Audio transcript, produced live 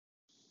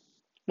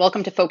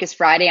Welcome to Focus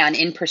Friday on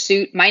In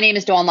Pursuit. My name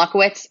is Dawn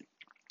Lukowitz,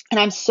 and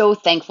I'm so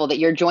thankful that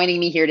you're joining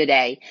me here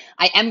today.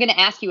 I am going to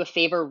ask you a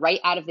favor right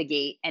out of the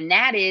gate, and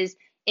that is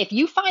if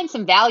you find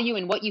some value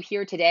in what you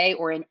hear today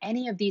or in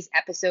any of these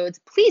episodes,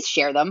 please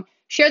share them.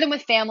 Share them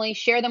with family,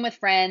 share them with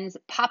friends,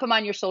 pop them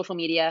on your social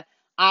media.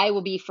 I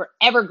will be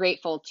forever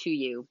grateful to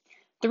you.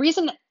 The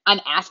reason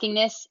I'm asking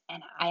this,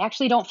 and I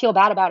actually don't feel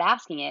bad about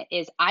asking it,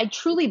 is I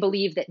truly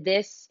believe that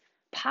this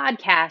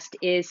podcast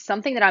is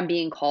something that I'm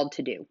being called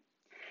to do.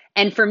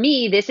 And for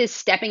me, this is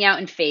stepping out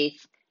in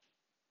faith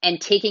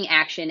and taking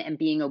action and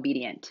being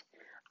obedient.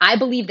 I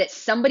believe that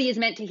somebody is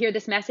meant to hear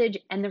this message.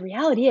 And the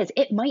reality is,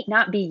 it might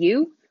not be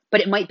you, but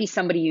it might be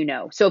somebody you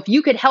know. So if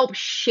you could help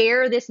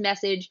share this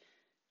message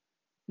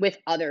with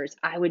others,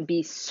 I would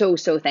be so,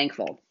 so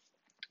thankful.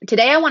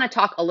 Today, I want to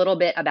talk a little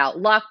bit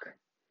about luck,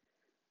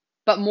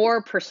 but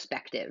more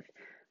perspective.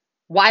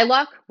 Why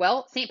luck?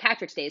 Well, St.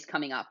 Patrick's Day is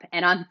coming up.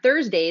 And on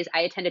Thursdays,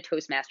 I attend a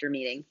Toastmaster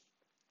meeting.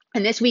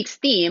 And this week's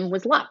theme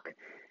was luck.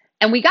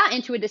 And we got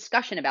into a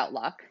discussion about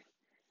luck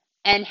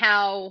and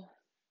how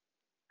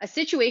a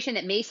situation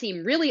that may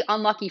seem really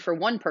unlucky for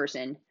one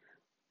person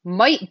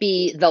might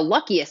be the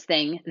luckiest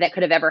thing that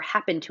could have ever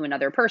happened to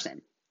another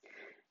person.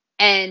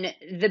 And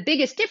the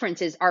biggest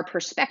difference is our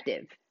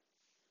perspective.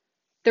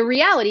 The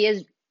reality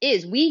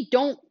is we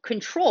don't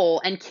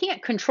control and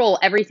can't control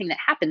everything that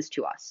happens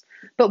to us,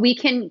 but we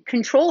can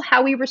control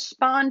how we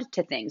respond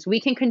to things. We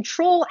can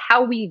control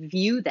how we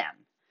view them.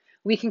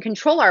 We can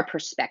control our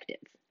perspective.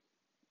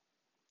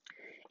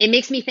 It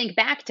makes me think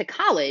back to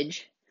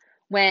college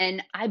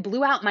when I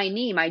blew out my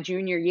knee my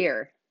junior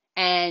year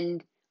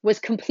and was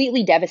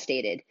completely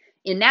devastated.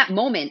 In that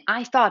moment,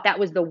 I thought that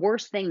was the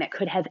worst thing that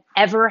could have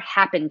ever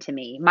happened to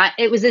me.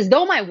 It was as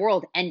though my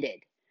world ended.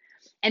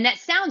 And that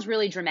sounds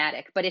really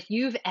dramatic, but if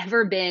you've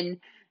ever been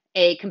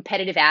a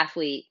competitive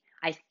athlete,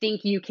 I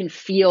think you can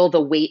feel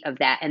the weight of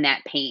that and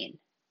that pain.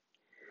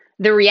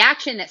 The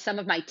reaction that some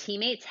of my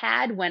teammates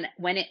had when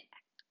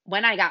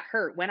I got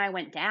hurt, when I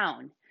went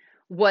down,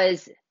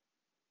 was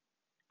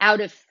out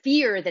of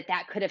fear that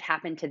that could have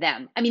happened to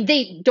them. I mean,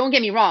 don't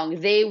get me wrong,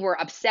 they were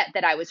upset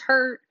that I was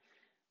hurt,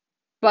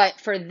 but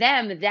for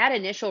them, that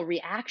initial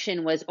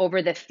reaction was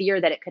over the fear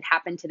that it could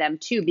happen to them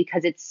too,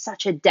 because it's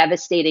such a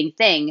devastating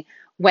thing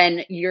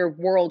when your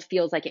world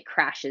feels like it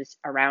crashes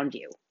around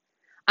you.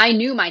 I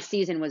knew my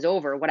season was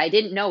over. What I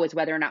didn't know is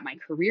whether or not my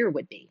career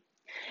would be.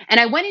 And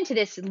I went into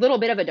this little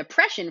bit of a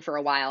depression for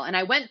a while, and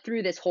I went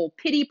through this whole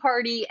pity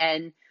party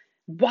and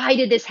why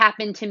did this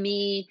happen to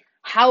me?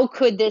 How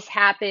could this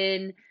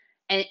happen?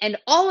 And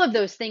all of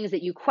those things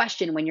that you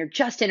question when you're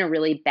just in a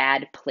really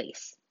bad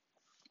place.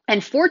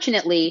 And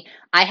fortunately,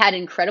 I had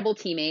incredible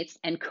teammates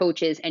and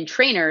coaches and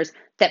trainers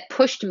that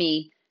pushed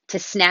me to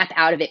snap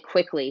out of it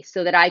quickly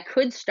so that I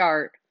could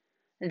start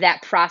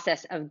that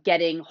process of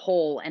getting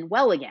whole and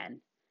well again,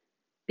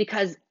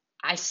 because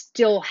I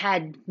still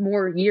had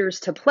more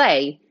years to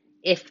play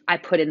if I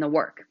put in the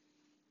work.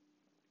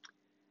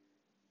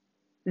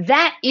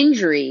 That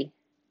injury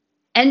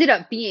ended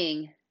up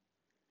being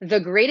the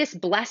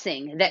greatest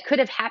blessing that could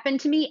have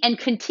happened to me and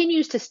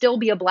continues to still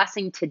be a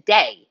blessing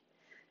today.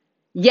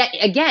 Yet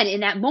again,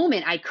 in that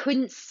moment, I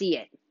couldn't see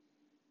it.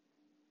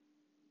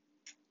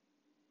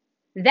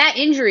 That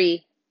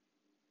injury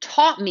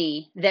taught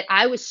me that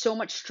I was so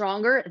much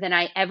stronger than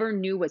I ever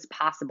knew was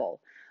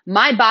possible.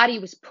 My body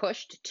was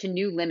pushed to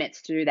new limits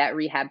through that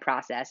rehab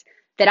process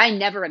that I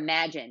never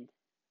imagined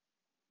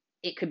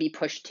it could be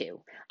pushed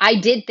to. I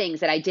did things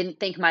that I didn't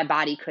think my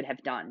body could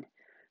have done.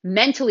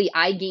 Mentally,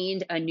 I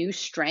gained a new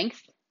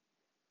strength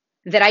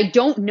that I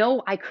don't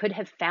know I could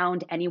have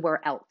found anywhere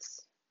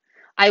else.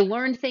 I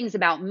learned things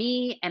about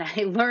me, and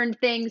I learned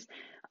things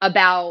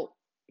about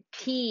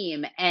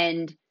team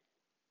and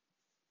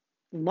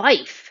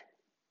life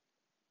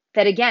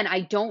that, again,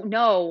 I don't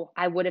know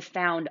I would have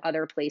found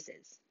other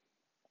places.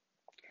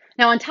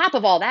 Now, on top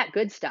of all that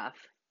good stuff,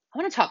 I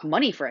want to talk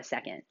money for a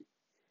second.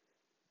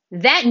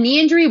 That knee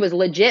injury was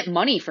legit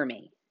money for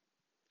me,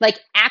 like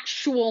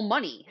actual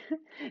money.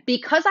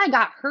 Because I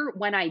got hurt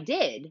when I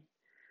did,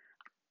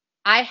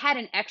 I had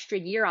an extra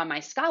year on my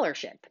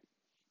scholarship.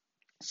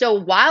 So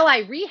while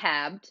I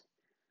rehabbed,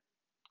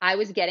 I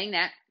was getting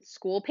that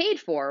school paid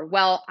for.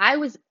 Well, I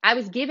was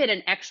given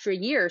an extra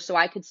year so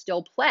I could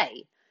still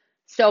play.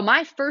 So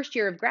my first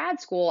year of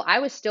grad school, I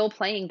was still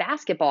playing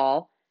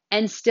basketball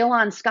and still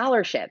on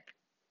scholarship.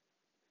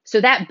 So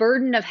that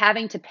burden of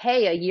having to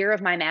pay a year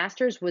of my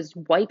master's was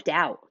wiped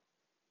out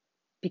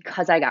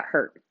because I got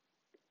hurt.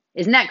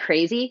 Isn't that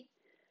crazy?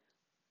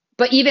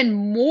 But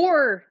even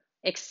more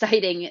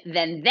exciting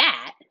than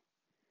that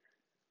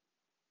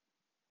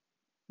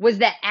was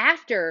that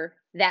after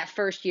that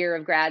first year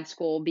of grad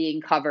school being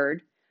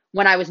covered,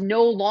 when I was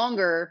no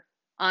longer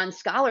on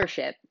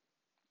scholarship,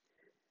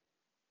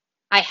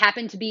 I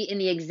happened to be in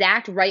the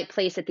exact right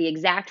place at the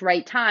exact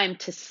right time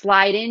to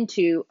slide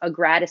into a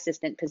grad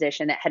assistant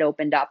position that had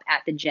opened up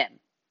at the gym.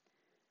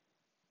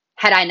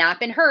 Had I not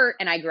been hurt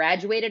and I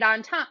graduated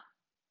on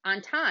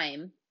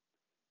time,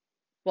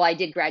 Well, I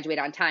did graduate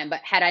on time,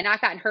 but had I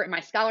not gotten hurt and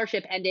my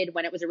scholarship ended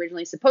when it was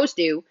originally supposed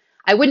to,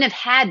 I wouldn't have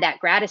had that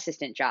grad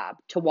assistant job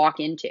to walk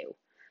into.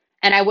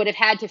 And I would have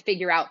had to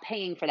figure out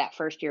paying for that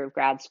first year of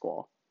grad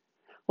school.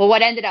 Well,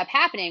 what ended up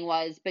happening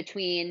was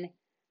between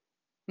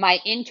my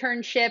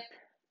internship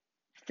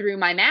through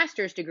my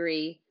master's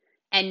degree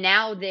and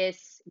now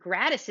this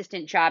grad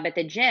assistant job at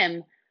the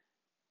gym,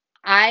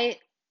 I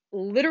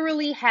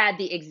literally had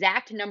the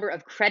exact number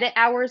of credit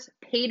hours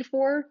paid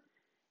for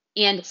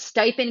and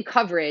stipend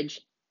coverage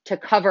to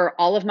cover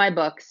all of my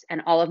books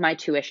and all of my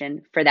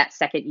tuition for that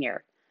second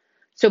year.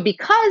 So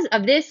because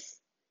of this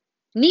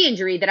knee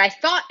injury that I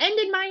thought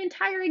ended my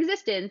entire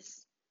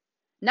existence,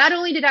 not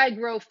only did I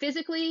grow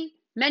physically,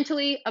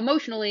 mentally,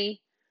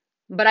 emotionally,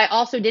 but I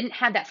also didn't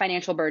have that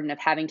financial burden of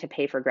having to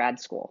pay for grad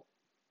school.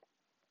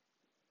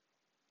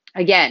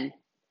 Again,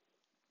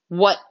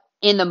 what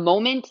in the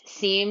moment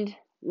seemed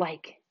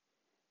like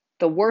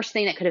the worst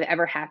thing that could have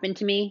ever happened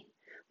to me,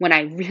 when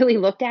I really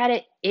looked at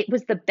it, it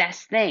was the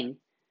best thing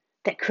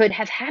that could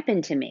have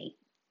happened to me.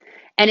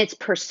 And it's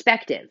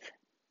perspective.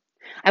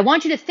 I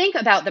want you to think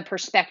about the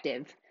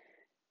perspective.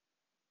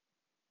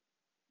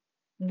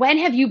 When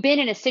have you been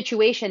in a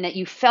situation that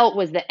you felt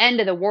was the end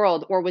of the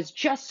world or was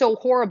just so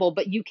horrible,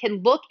 but you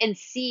can look and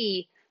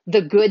see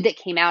the good that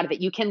came out of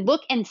it? You can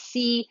look and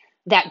see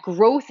that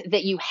growth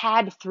that you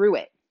had through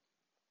it.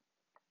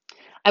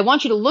 I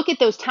want you to look at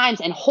those times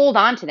and hold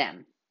on to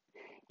them.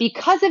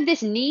 Because of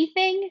this knee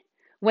thing,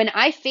 when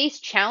I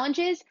face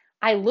challenges,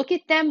 I look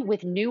at them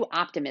with new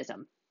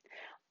optimism.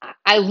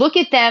 I look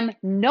at them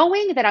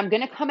knowing that I'm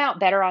going to come out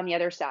better on the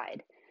other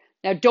side.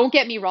 Now, don't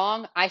get me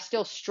wrong, I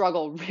still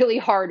struggle really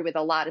hard with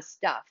a lot of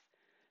stuff.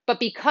 But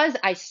because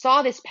I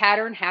saw this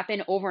pattern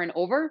happen over and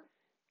over,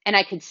 and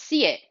I could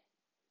see it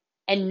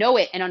and know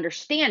it and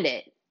understand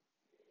it,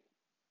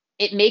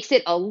 it makes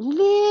it a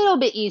little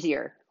bit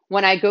easier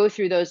when I go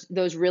through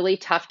those really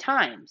tough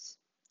times.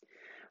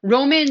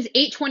 Romans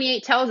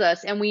 8:28 tells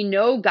us, and we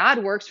know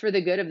God works for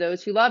the good of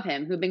those who love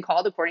him, who've been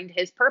called according to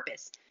his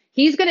purpose.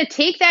 He's going to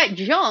take that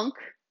junk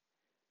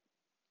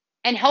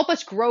and help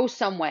us grow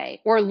some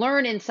way or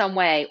learn in some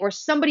way, or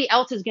somebody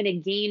else is going to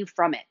gain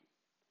from it.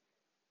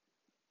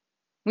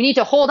 We need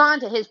to hold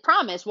on to his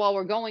promise while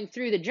we're going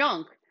through the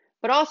junk.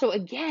 But also,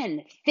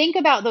 again, think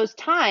about those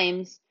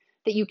times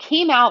that you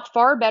came out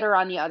far better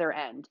on the other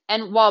end.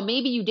 And while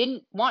maybe you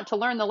didn't want to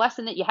learn the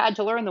lesson that you had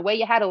to learn the way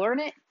you had to learn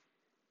it,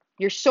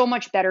 you're so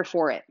much better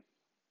for it.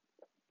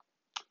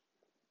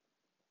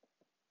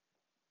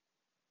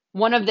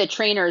 One of the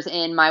trainers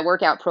in my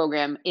workout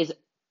program is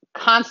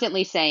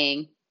constantly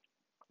saying,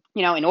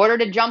 in order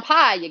to jump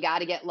high, you got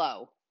to get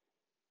low.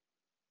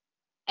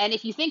 And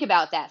if you think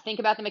about that, think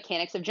about the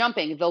mechanics of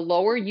jumping. The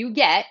lower you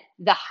get,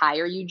 the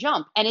higher you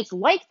jump. And it's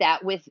like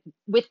that with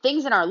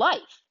things in our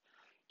life.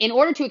 In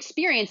order to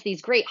experience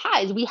these great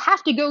highs, we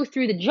have to go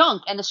through the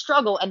junk and the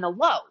struggle and the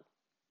low.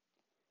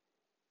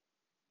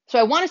 So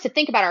I want us to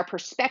think about our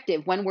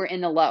perspective when we're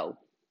in the low.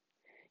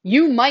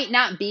 You might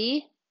not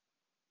be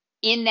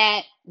in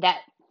that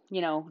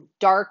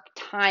dark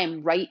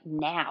time right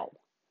now.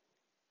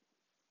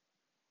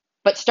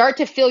 But start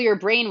to fill your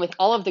brain with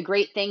all of the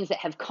great things that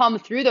have come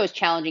through those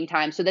challenging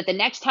times so that the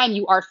next time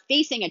you are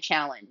facing a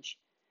challenge,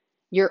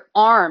 you're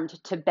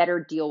armed to better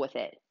deal with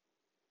it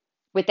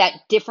with that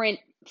different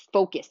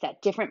focus,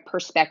 that different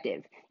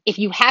perspective. If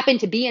you happen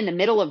to be in the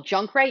middle of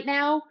junk right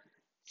now,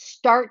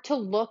 start to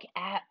look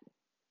at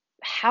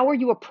how are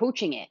you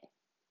approaching it?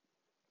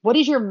 What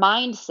is your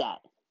mindset?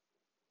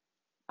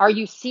 Are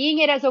you seeing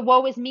it as a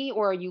woe is me,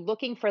 or are you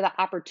looking for the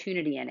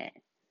opportunity in it?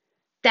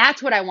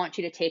 That's what I want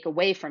you to take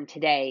away from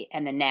today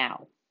and the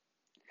now.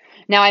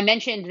 Now, I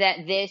mentioned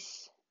that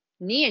this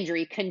knee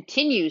injury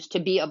continues to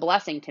be a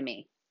blessing to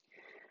me.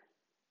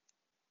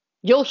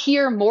 You'll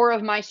hear more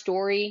of my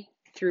story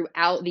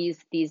throughout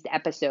these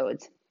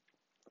episodes.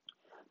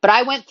 But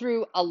I went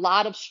through a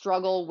lot of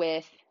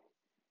struggling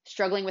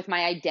with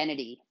my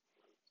identity,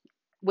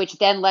 which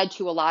then led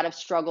to a lot of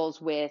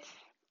struggles with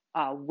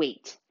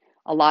weight.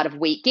 A lot of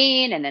weight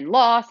gain and then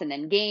loss and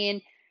then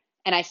gain.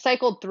 And I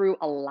cycled through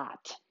a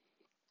lot.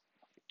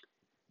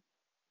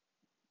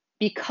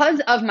 Because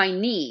of my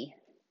knee,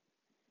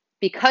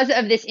 because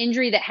of this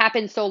injury that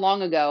happened so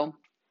long ago,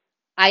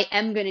 I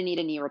am going to need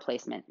a knee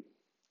replacement.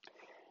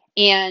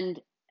 And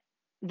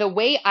the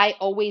way I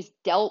always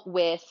dealt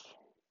with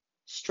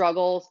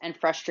struggles and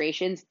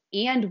frustrations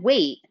and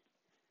weight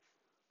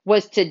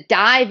was to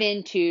dive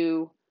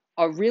into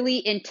a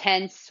really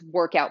intense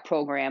workout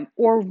program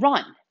or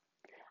run.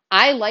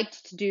 I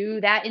liked to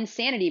do that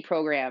Insanity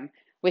program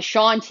with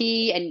Shaun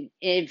T. And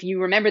if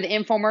you remember the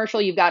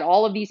infomercial, you've got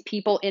all of these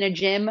people in a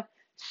gym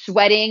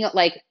sweating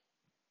like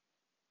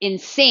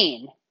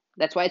insane.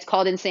 That's why it's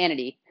called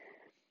Insanity.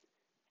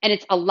 And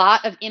it's a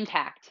lot of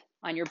impact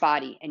on your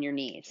body and your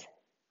knees.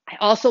 I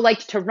also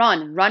liked to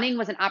run. Running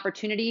was an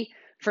opportunity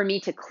for me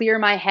to clear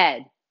my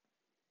head.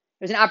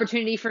 It was an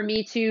opportunity for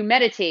me to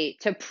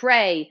meditate, to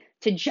pray,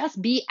 to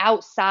just be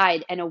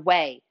outside and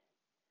away.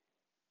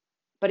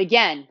 But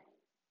again,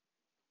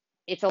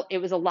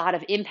 it was a lot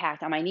of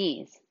impact on my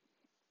knees.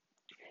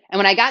 And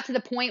when I got to the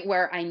point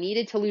where I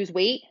needed to lose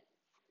weight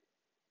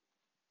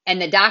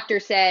and the doctor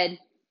said,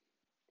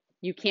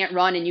 you can't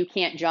run and you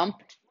can't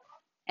jump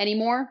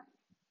anymore,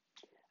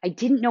 I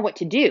didn't know what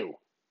to do.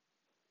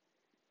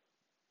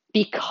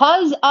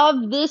 Because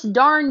of this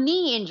darn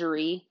knee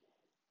injury,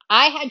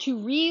 I had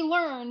to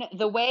relearn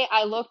the way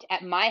I looked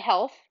at my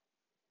health,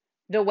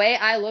 the way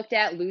I looked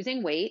at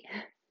losing weight,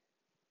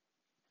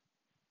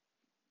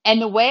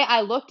 and the way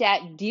I looked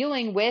at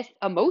dealing with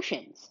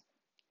emotions.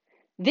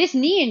 This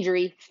knee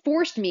injury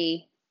forced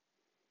me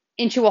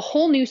into a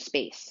whole new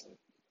space.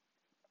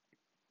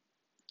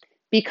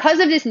 Because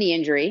of this knee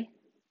injury,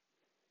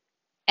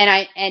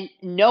 and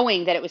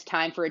knowing that it was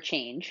time for a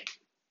change,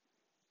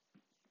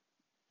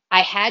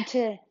 I had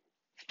to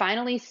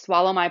finally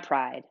swallow my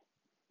pride.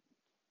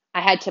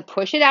 I had to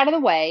push it out of the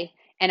way,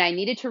 and I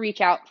needed to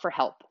reach out for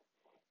help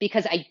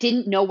because I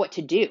didn't know what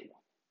to do.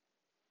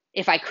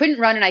 If I couldn't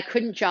run and I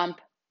couldn't jump,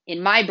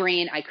 in my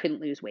brain, I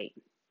couldn't lose weight.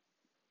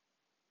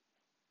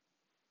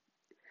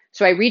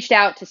 So I reached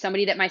out to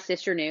somebody that my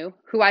sister knew,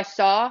 who I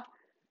saw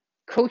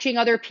coaching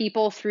other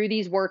people through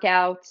these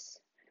workouts,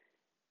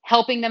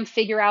 helping them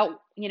figure out,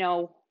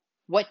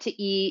 what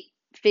to eat,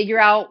 figure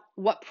out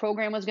what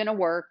program was going to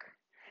work.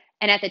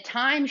 And at the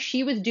time,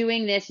 she was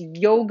doing this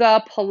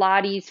yoga,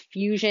 Pilates,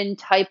 fusion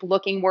type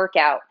looking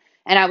workout.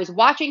 And I was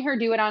watching her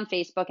do it on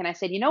Facebook. And I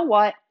said, you know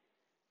what?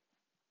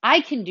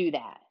 I can do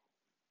that.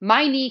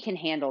 My knee can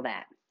handle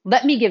that.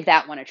 Let me give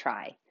that one a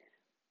try.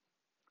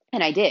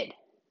 And I did.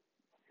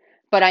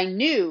 But I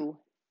knew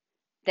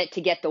that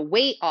to get the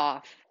weight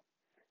off,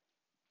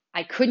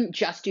 I couldn't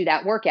just do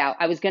that workout.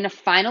 I was going to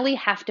finally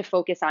have to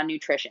focus on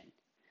nutrition,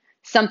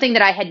 something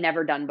that I had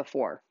never done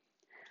before.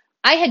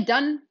 I had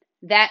done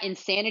that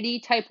insanity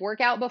type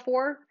workout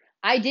before.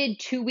 I did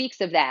 2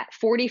 weeks of that,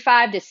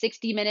 45 to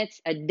 60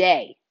 minutes a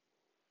day.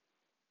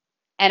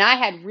 And I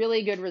had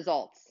really good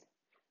results.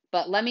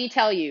 But let me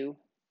tell you,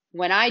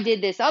 when I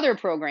did this other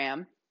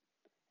program,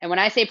 and when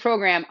I say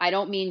program, I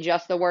don't mean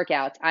just the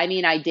workouts. I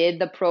mean, I did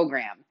the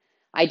program.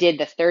 I did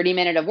the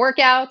 30-minute of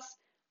workouts.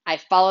 I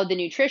followed the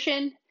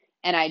nutrition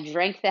and I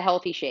drank the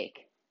healthy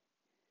shake.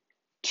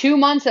 2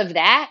 months of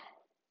that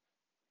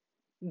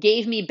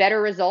gave me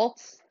better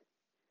results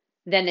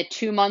than the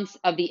 2 months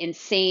of the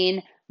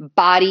insane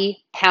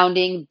body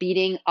pounding,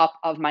 beating up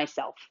of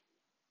myself.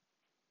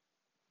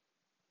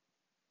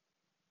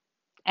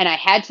 And I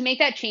had to make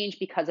that change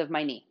because of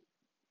my knee.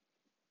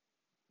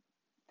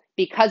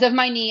 Because of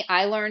my knee,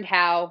 I learned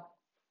how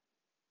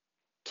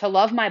to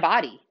love my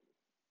body,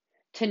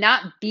 to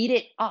not beat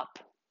it up.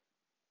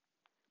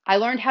 I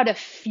learned how to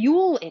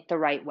fuel it the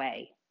right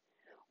way.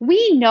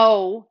 We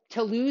know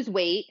to lose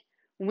weight,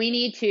 we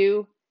need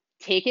to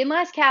take in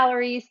less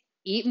calories,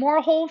 eat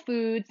more whole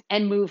foods,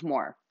 and move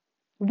more.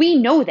 We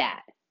know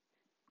that.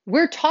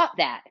 We're taught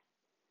that.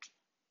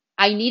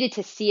 I needed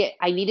to see it.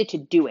 I needed to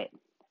do it.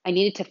 I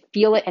needed to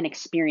feel it and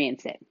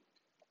experience it.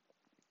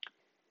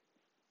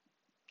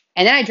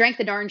 And then I drank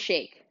the darn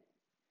shake.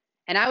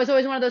 And I was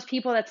always one of those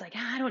people that's like,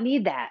 I don't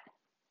need that.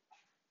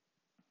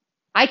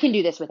 I can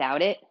do this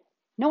without it.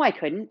 No, I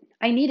couldn't.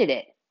 I needed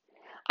it.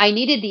 I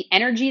needed the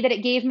energy that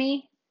it gave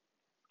me.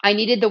 I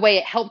needed the way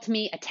it helped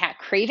me attack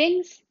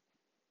cravings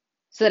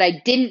so that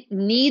I didn't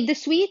need the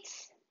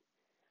sweets.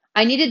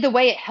 I needed the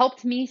way it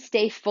helped me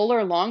stay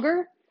fuller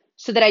longer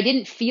so that I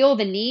didn't feel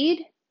the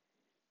need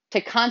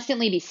to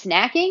constantly be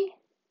snacking.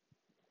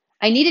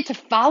 I needed to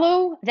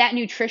follow that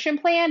nutrition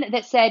plan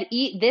that said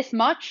eat this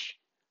much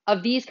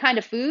of these kind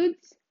of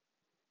foods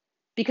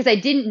because I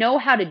didn't know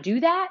how to do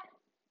that.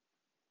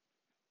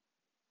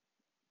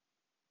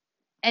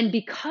 And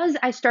because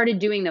I started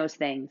doing those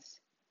things,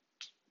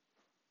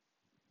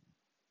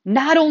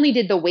 not only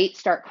did the weight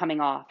start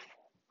coming off,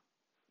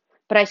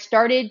 but I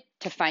started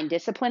to find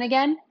discipline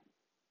again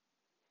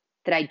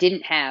that I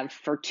didn't have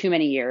for too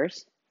many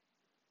years.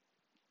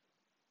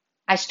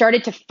 I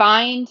started to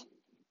find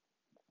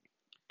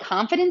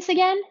confidence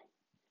again.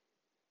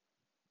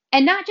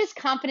 And not just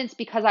confidence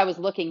because I was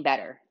looking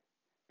better,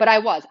 but I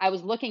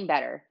was looking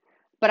better.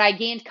 But I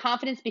gained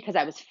confidence because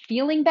I was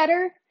feeling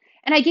better.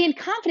 And I gained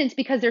confidence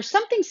because there's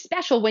something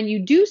special when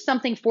you do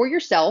something for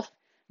yourself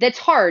that's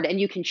hard and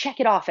you can check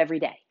it off every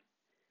day.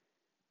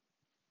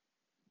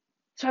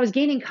 So I was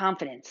gaining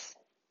confidence.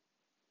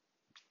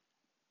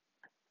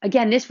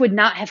 Again, this would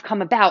not have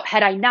come about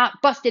had I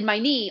not busted my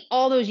knee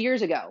all those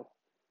years ago,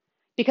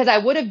 because I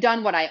would have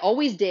done what I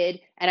always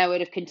did and I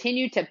would have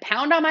continued to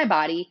pound on my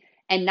body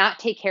and not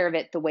take care of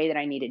it the way that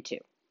I needed to.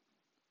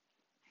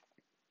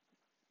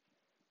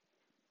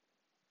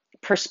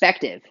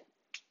 Perspective.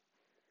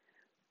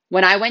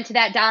 When I went to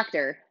that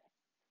doctor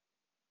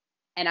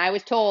and I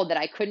was told that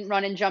I couldn't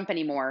run and jump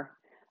anymore,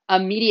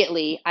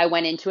 immediately I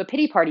went into a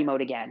pity party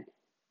mode again.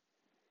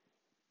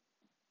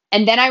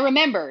 And then I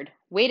remembered,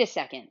 wait a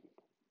second.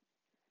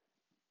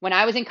 When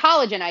I was in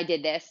college and I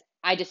did this,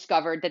 I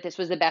discovered that this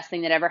was the best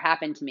thing that ever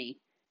happened to me.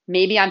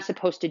 Maybe I'm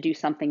supposed to do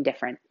something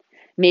different.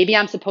 Maybe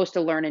I'm supposed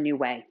to learn a new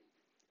way.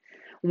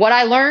 What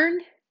I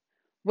learned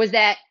was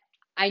that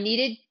I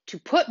needed to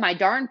put my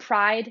darn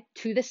pride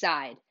to the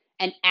side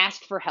and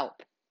ask for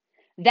help.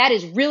 That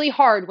is really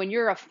hard when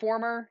you're a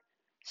former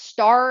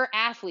star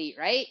athlete,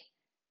 right?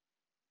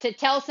 To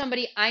tell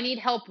somebody, I need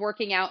help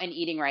working out and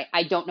eating right.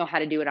 I don't know how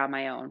to do it on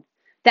my own.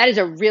 That is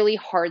a really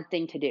hard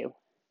thing to do,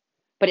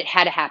 but it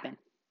had to happen.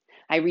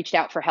 I reached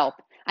out for help.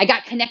 I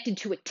got connected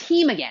to a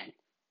team again.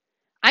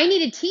 I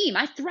need a team.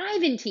 I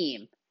thrive in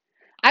team.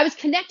 I was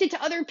connected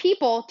to other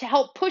people to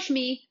help push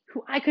me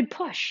who I could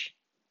push.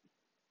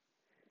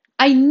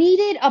 I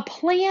needed a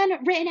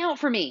plan written out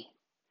for me.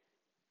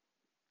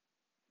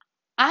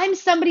 I'm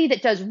somebody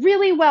that does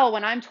really well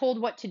when I'm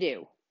told what to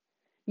do.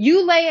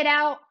 You lay it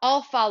out,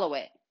 I'll follow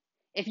it.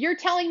 If you're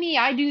telling me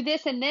I do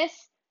this and this,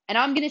 and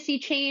I'm going to see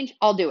change,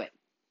 I'll do it.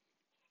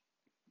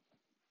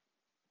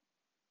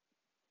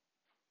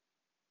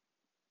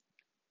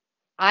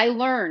 I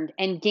learned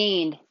and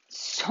gained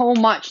so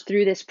much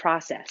through this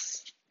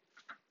process.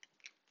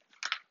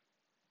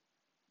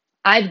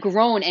 I've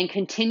grown and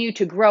continue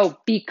to grow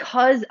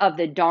because of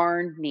the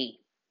darn me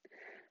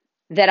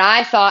that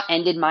I thought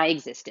ended my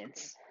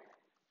existence.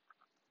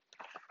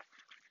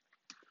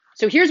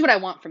 So here's what I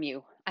want from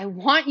you. I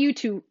want you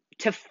to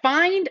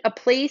find a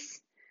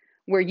place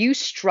where you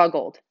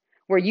struggled,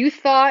 where you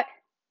thought,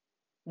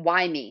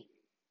 why me?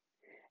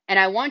 And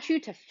I want you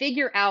to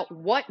figure out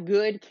what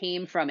good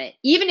came from it,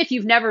 even if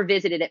you've never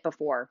visited it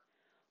before.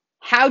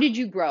 How did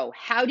you grow?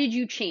 How did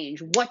you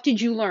change? What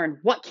did you learn?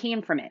 What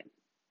came from it?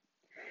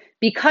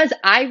 Because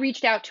I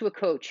reached out to a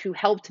coach who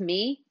helped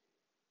me,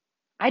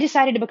 I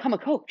decided to become a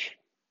coach.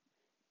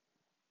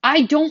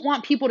 I don't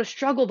want people to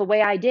struggle the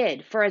way I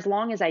did for as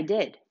long as I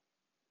did.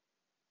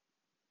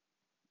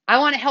 I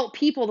want to help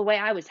people the way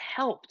I was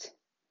helped.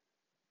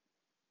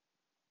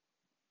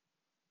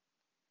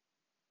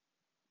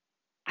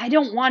 I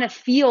don't want to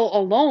feel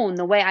alone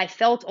the way I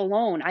felt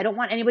alone. I don't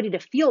want anybody to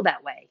feel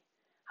that way.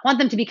 I want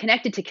them to be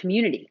connected to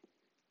community.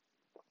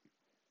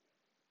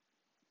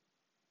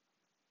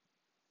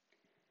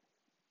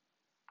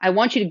 I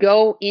want you to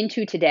go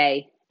into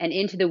today and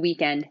into the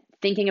weekend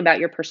thinking about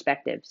your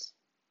perspectives.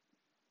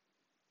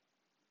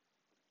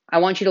 I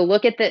want you to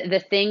look at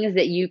the things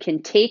that you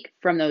can take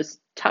from those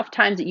tough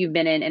times that you've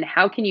been in and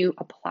how can you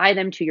apply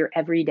them to your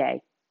everyday.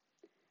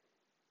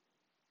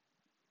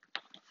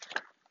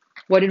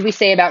 What did we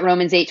say about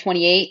Romans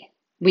 8:28?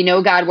 We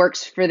know God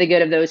works for the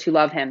good of those who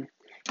love him.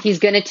 He's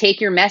going to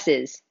take your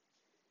messes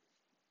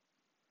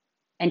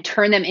and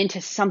turn them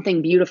into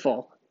something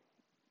beautiful.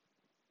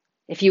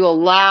 If you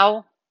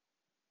allow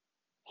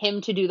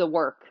him to do the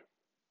work.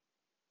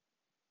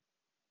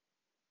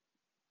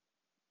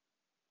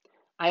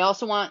 I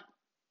also want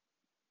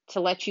to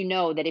let you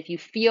know that if you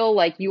feel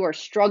like you are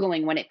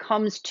struggling when it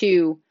comes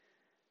to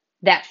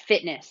that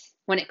fitness,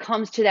 when it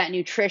comes to that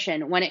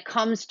nutrition, when it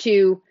comes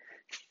to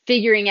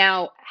figuring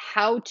out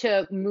how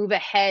to move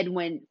ahead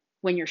when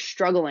you're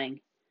struggling,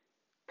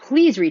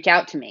 please reach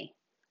out to me.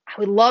 I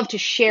would love to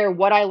share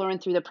what I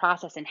learned through the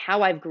process and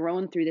how I've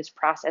grown through this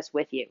process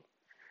with you.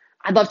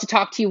 I'd love to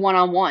talk to you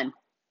one-on-one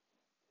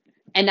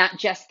and not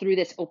just through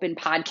this open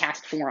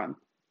podcast forum.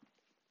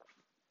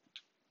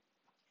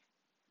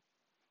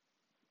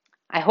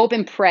 I hope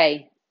and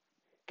pray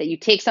that you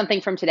take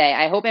something from today.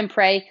 I hope and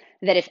pray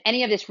that if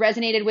any of this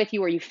resonated with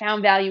you or you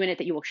found value in it,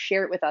 that you will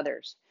share it with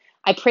others.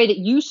 I pray that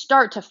you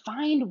start to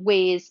find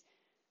ways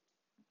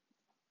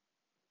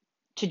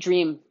to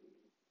dream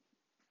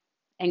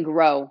and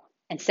grow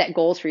and set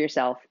goals for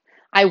yourself.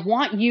 I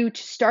want you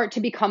to start to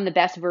become the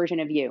best version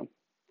of you.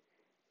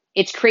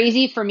 It's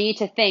crazy for me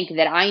to think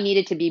that I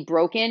needed to be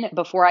broken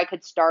before I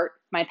could start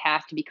my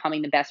path to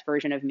becoming the best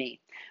version of me.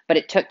 But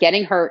it took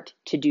getting hurt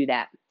to do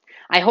that.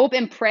 I hope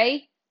and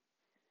pray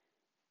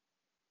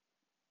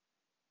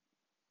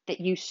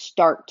that you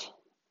start,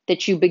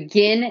 that you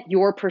begin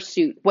your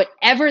pursuit,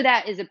 whatever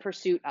that is a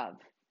pursuit of,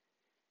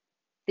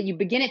 that you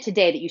begin it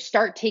today, that you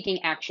start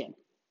taking action.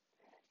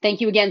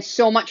 Thank you again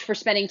so much for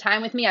spending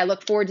time with me. I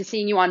look forward to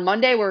seeing you on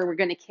Monday, where we're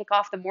going to kick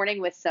off the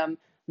morning with some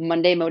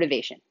Monday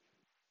motivation.